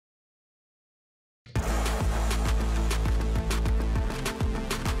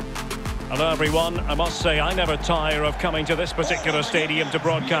Hello everyone, I must say I never tire of coming to this particular stadium to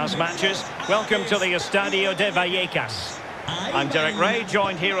broadcast matches. Welcome to the Estadio de Vallecas. I'm Derek Ray,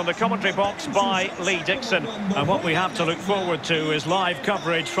 joined here on the commentary box by Lee Dixon. And what we have to look forward to is live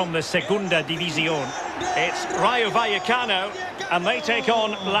coverage from the Segunda Division. It's Rayo Vallecano and they take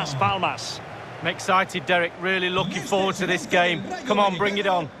on Las Palmas. I'm excited, Derek, really looking forward to this game. Come on, bring it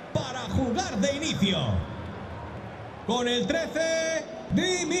on. Con el 13,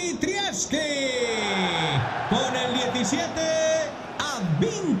 Dimitrievski. Con el 17,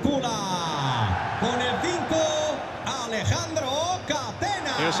 Advíncula. Con el 5, Alejandro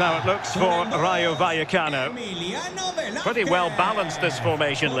Catena. Here's how it looks for Rayo Vallecano. Pretty well balanced, this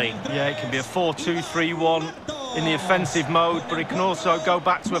formation, Lee. Yeah, it can be a 4-2-3-1 in the offensive mode, but it can also go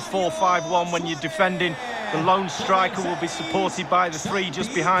back to a 4-5-1 when you're defending. The lone striker will be supported by the three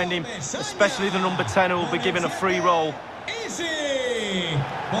just behind him, especially the number 10 who will be given a free roll. Easy.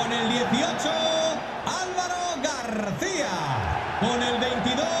 Con el 18, Álvaro García. Con el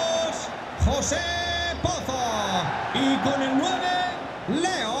 22, José Pozo. Y con el 9,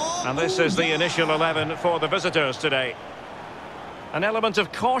 Leo. And this is the initial 11 for the visitors today. An element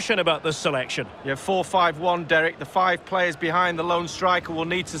of caution about this selection. Yeah, 4-5-1, Derek. The 5 players behind the lone striker will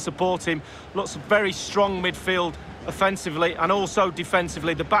need to support him. Lots of very strong midfield offensively and also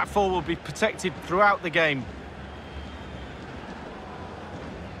defensively. The back four will be protected throughout the game.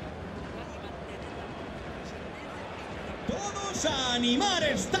 Todos a animar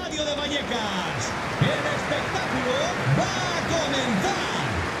Estadio de Vallecas. El espectáculo va a comenzar.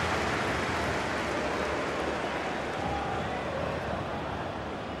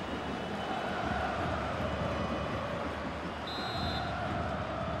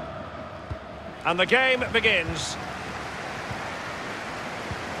 And the game begins.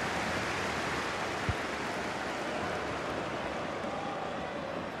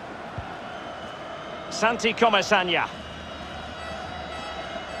 Santi Comesaña.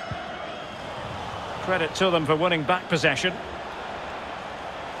 Credit to them for winning back possession.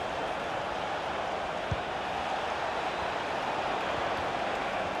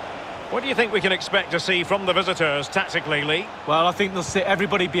 What do you think we can expect to see from the visitors tactically, Lee? Well, I think they'll sit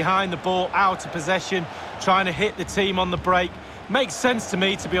everybody behind the ball, out of possession, trying to hit the team on the break. Makes sense to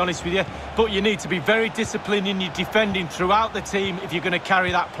me, to be honest with you, but you need to be very disciplined in your defending throughout the team if you're going to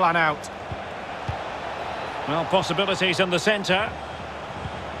carry that plan out. Well, possibilities in the centre.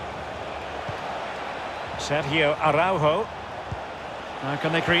 Sergio Araujo. Now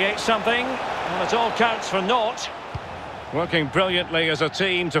can they create something? Well, it all counts for naught. Working brilliantly as a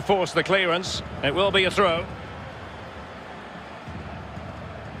team to force the clearance. It will be a throw.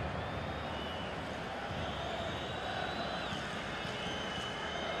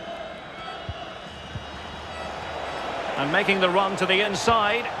 And making the run to the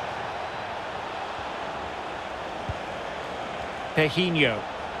inside. Pejinho.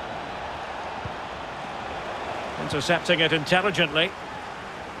 Intercepting it intelligently.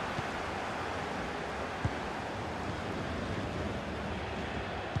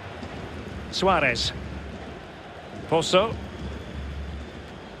 Suarez. Pozo.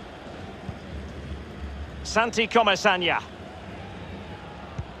 Santi Comesaña.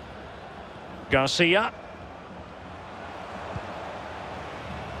 Garcia.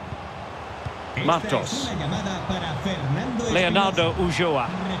 Matos. Leonardo Ulloa.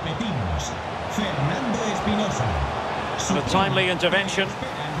 Repetimos. Fernando Espinosa. And a timely intervention.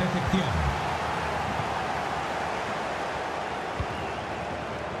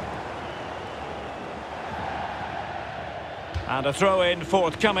 And a throw-in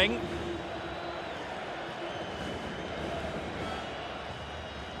forthcoming.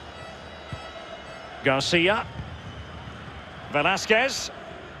 Garcia. Velasquez.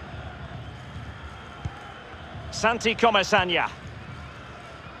 Santi Comesaña.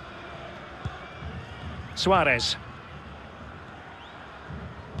 Suarez.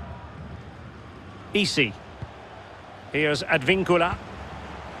 Isi. Here's Advíncula.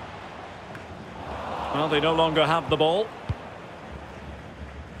 Well, they no longer have the ball.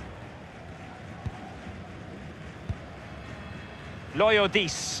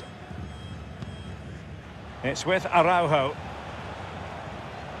 Loyodis. It's with Araujo.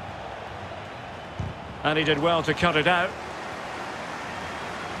 And he did well to cut it out.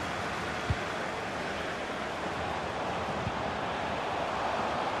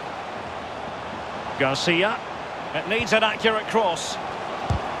 Garcia. It needs an accurate cross.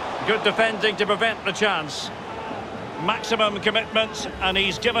 Good defending to prevent the chance. Maximum commitment, and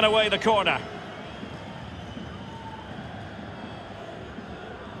he's given away the corner.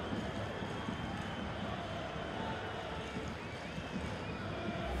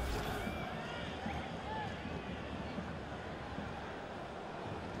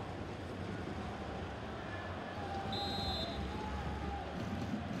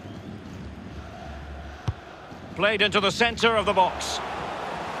 Played into the centre of the box.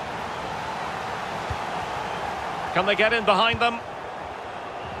 Can they get in behind them?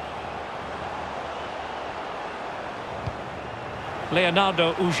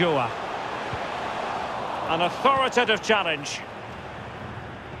 Leonardo Ulloa. An authoritative challenge.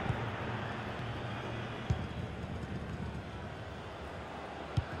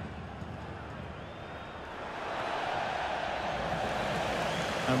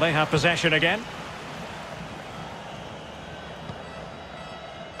 And they have possession again.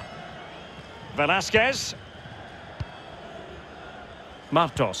 Velasquez.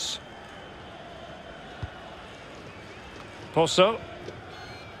 Martos. Pozo.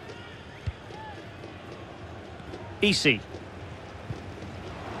 Isi.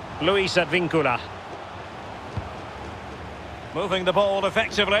 Luis Advíncula. Moving the ball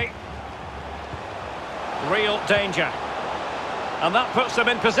effectively. Real danger. And that puts them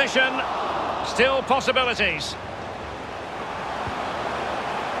in position. Still possibilities.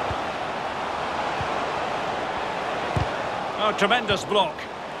 Oh, tremendous block.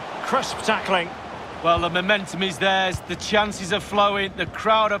 Crisp tackling. Well, the momentum is theirs, the chances are flowing, the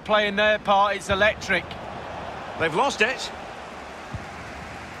crowd are playing their part, it's electric. They've lost it.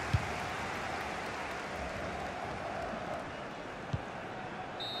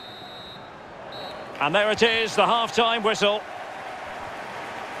 And there it is, the half-time whistle.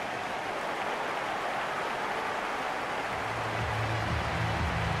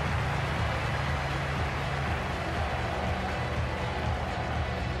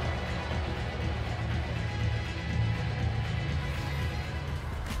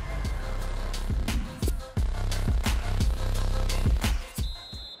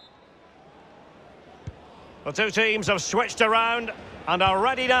 The two teams have switched around and are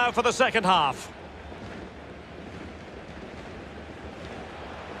ready now for the second half.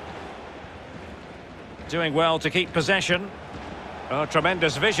 Doing well to keep possession. Oh,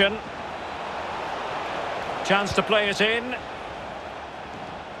 tremendous vision. Chance to play it in.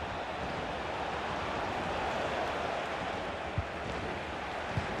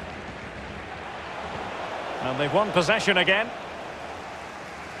 And they've won possession again.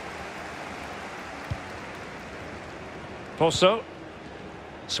 Pozo.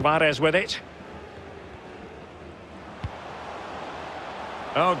 Suarez with it.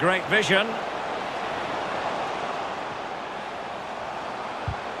 Oh, great vision.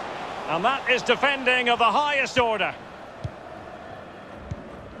 And that is defending of the highest order.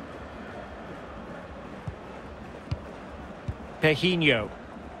 Pejinho.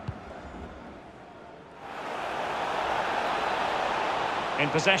 In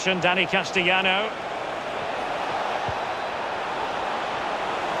possession, Dani Castellano.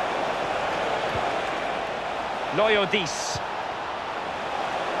 Loyo Dis.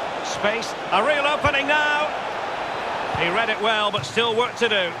 Space. A real opening now. He read it well, but still work to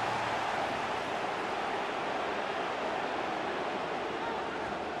do.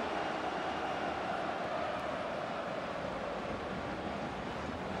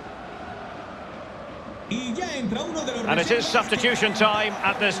 And it is substitution time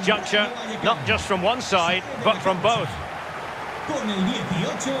at this juncture, not just from one side, but from both. Con el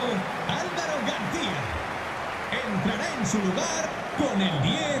 18, Álvaro García. Entrará en su lugar con el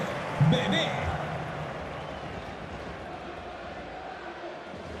 10, Bebé.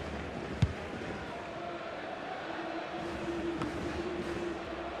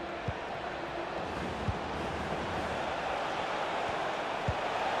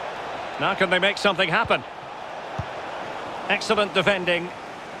 Now can they make something happen? Excellent defending.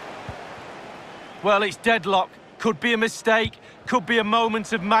 Well, it's deadlock. Could be a mistake, could be a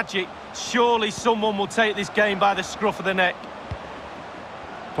moment of magic. Surely someone will take this game by the scruff of the neck.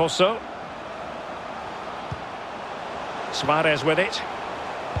 Pozo. Suarez with it.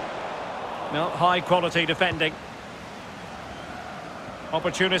 No, high quality defending.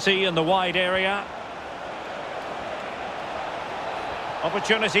 Opportunity in the wide area.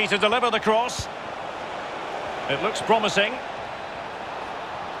 Opportunity to deliver the cross. It looks promising.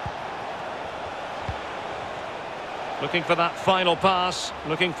 Looking for that final pass,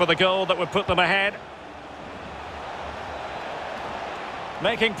 looking for the goal that would put them ahead.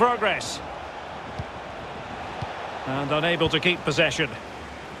 Making progress. And unable to keep possession.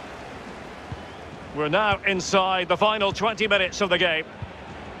 We're now inside the final 20 minutes of the game.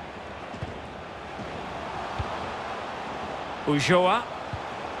 Ulloa.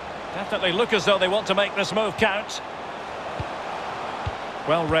 Definitely look as though they want to make this move count.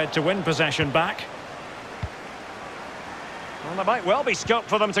 Well read to win possession back. Well, there might well be scope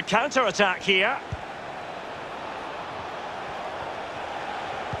for them to counter-attack here.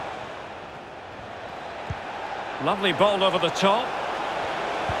 Lovely ball over the top.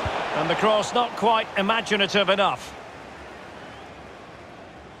 And the cross not quite imaginative enough.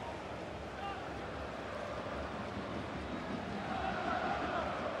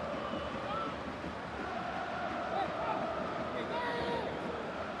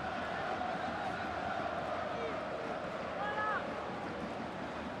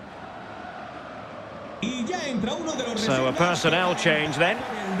 So a personnel change then.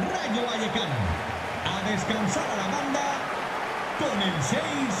 Rayo Vallecano. A descansar a la banda con el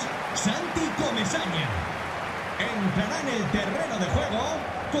 6, Santi Comesaña. Entrará en el terreno de juego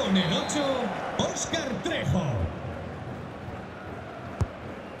con el 8, Óscar Trejo.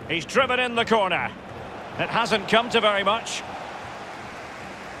 He's driven in the corner. It hasn't come to very much.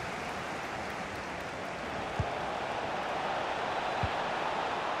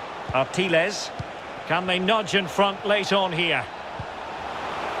 Artiles. Can they nudge in front late on here?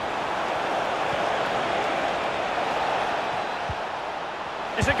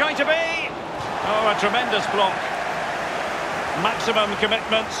 Is it going to be? Oh, a tremendous block. Maximum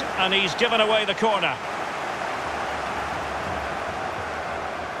commitment, and he's given away the corner.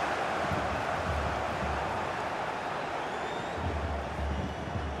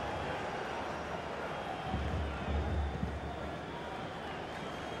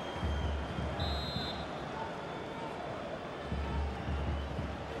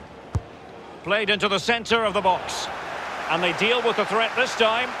 Played into the centre of the box. And they deal with the threat this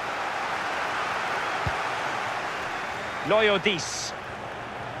time. Loyodis.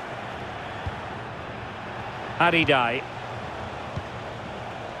 Aridai.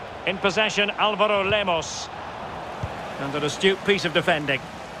 In possession, Alvaro Lemos. And an astute piece of defending.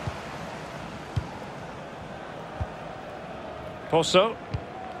 Pozo.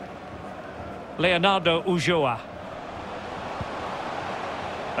 Leonardo Ulloa.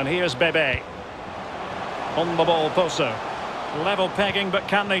 And here's Bebe. On the ball, Pozo. Level pegging, but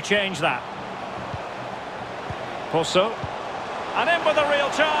can they change that? Pozo. And in with a real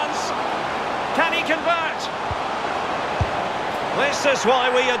chance. Can he convert? This is why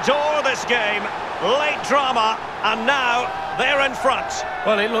we adore this game. Late drama, and now they're in front.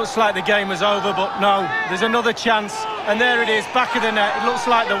 Well, it looks like the game was over, but no. There's another chance, and there it is, back of the net. It looks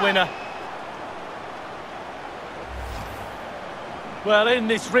like the winner. Well, in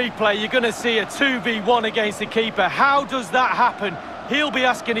this replay, you're going to see a 2v1 against the keeper. How does that happen? He'll be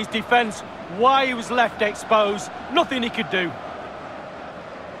asking his defence why he was left exposed. Nothing he could do.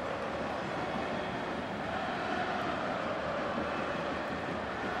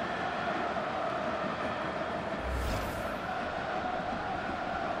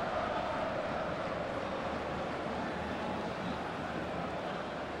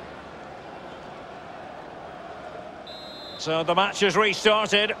 So the match has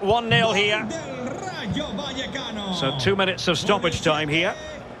restarted, 1-0 here. So 2 minutes of stoppage time here.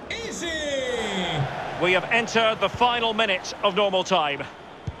 We have entered the final minute of normal time.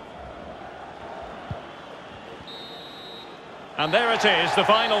 And there it is, the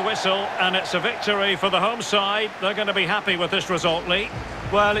final whistle, and it's a victory for the home side. They're going to be happy with this result, Lee.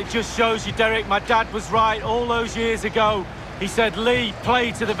 Well, it just shows you, Derek, my dad was right all those years ago. He said, Lee,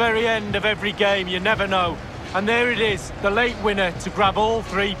 play to the very end of every game, you never know. And there it is, the late winner to grab all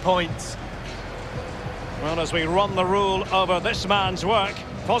 3 points. Well, as we run the rule over this man's work,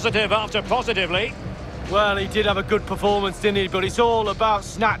 positive after positively. Well, he did have a good performance, didn't he? But it's all about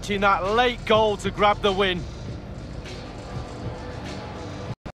snatching that late goal to grab the win.